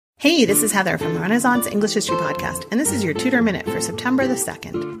Hey, this is Heather from the Renaissance English History Podcast, and this is your Tudor Minute for September the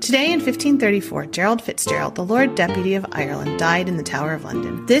 2nd. Today in 1534, Gerald Fitzgerald, the Lord Deputy of Ireland, died in the Tower of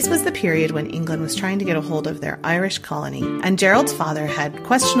London. This was the period when England was trying to get a hold of their Irish colony, and Gerald's father had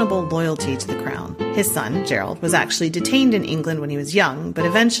questionable loyalty to the crown. His son, Gerald, was actually detained in England when he was young, but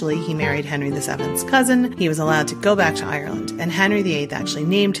eventually he married Henry VII's cousin. He was allowed to go back to Ireland, and Henry VIII actually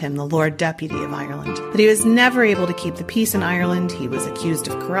named him the Lord Deputy of Ireland. But he was never able to keep the peace in Ireland. He was accused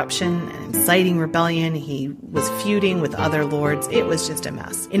of corruption and inciting rebellion. He was feuding with other lords. It was just a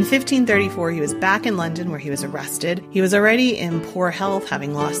mess. In 1534, he was back in London where he was arrested. He was already in poor health,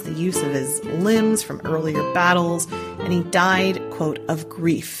 having lost the use of his limbs from earlier battles, and he died, quote, of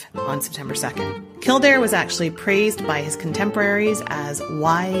grief on September 2nd. Kildare was actually praised by his contemporaries as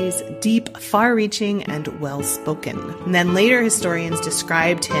wise, deep, far-reaching, and well-spoken. And then later historians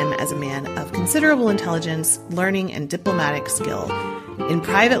described him as a man of considerable intelligence, learning, and diplomatic skill. In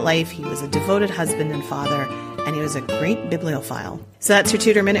private life, he was a devoted husband and father, and he was a great bibliophile. So that's your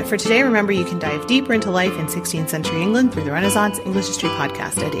Tudor Minute for today. Remember, you can dive deeper into life in 16th century England through the Renaissance English History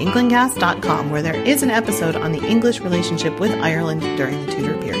Podcast at englandcast.com, where there is an episode on the English relationship with Ireland during the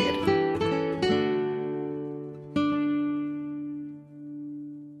Tudor period.